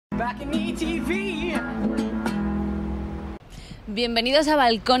BalconyTV. Bienvenidos a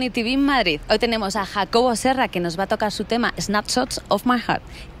BalconyTV Madrid. Hoy tenemos a JACOBO SERRA, que nos va a tocar su tema SNAPSHOTS of My Heart.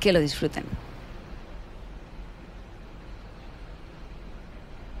 Que lo disfruten.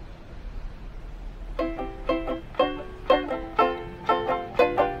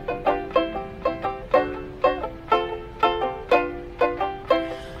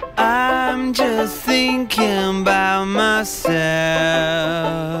 I'm just thinking about myself.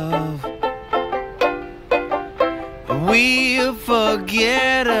 We'll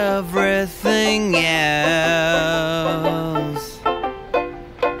forget everything else.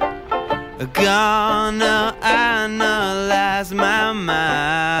 Gonna analyze my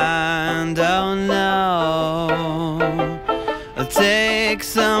mind. Oh no. I'll take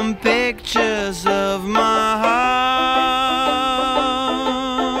some pictures of my heart.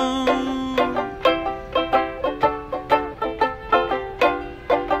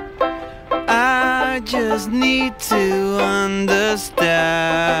 I just need to understand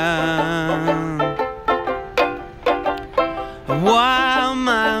why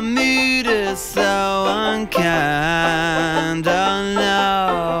my mood is so unkind. Oh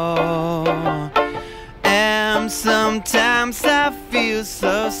no. And sometimes I feel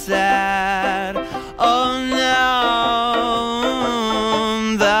so sad. Oh no.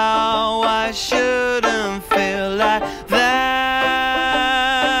 Though I shouldn't feel like that.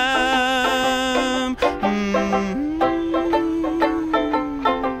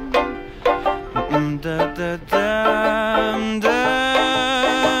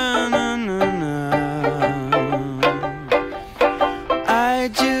 I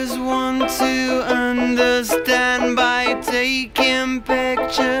just want to understand by taking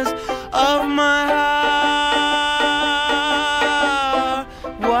pictures of my heart.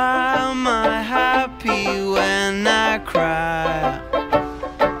 Why am I happy when I cry?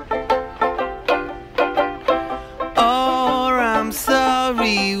 Or I'm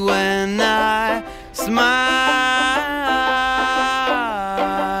sorry when I smile.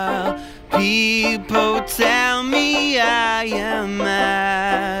 People tell me I am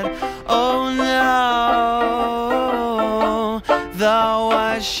mad. Oh no. Though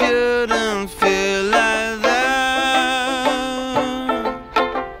I shouldn't feel like that.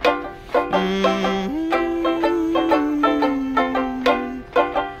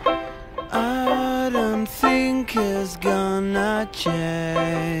 I don't think it's gonna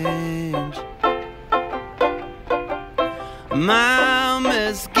change. Mom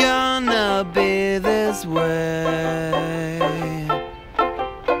is gonna be this way.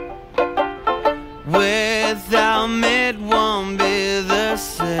 Without me it won't be the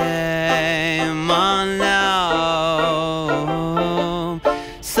same. Oh no.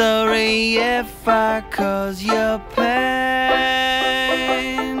 Sorry if I cause you pain.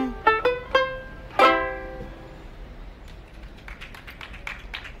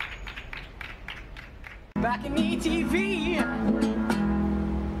 BalconyTV.